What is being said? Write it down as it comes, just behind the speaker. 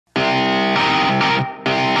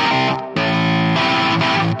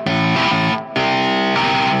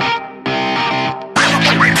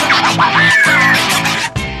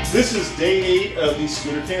day 8 of the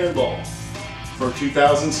Scooter Cannonball for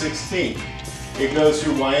 2016. It goes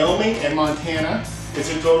through Wyoming and Montana.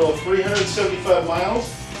 It's a total of 375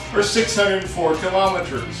 miles or 604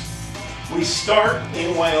 kilometers. We start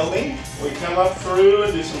in Wyoming. We come up through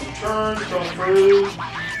and do some turns, come through.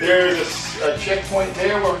 There's a checkpoint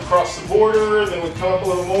there where we cross the border, then we come up a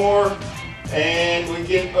little more, and we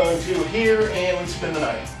get to here and we spend the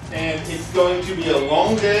night. And it's going to be a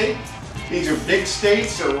long day. These are big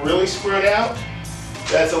states, they're really spread out.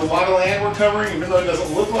 That's a lot of land we're covering, even though it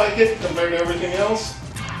doesn't look like it compared to everything else.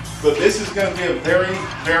 But this is going to be a very,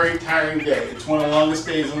 very tiring day. It's one of the longest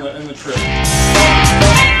days in the trip.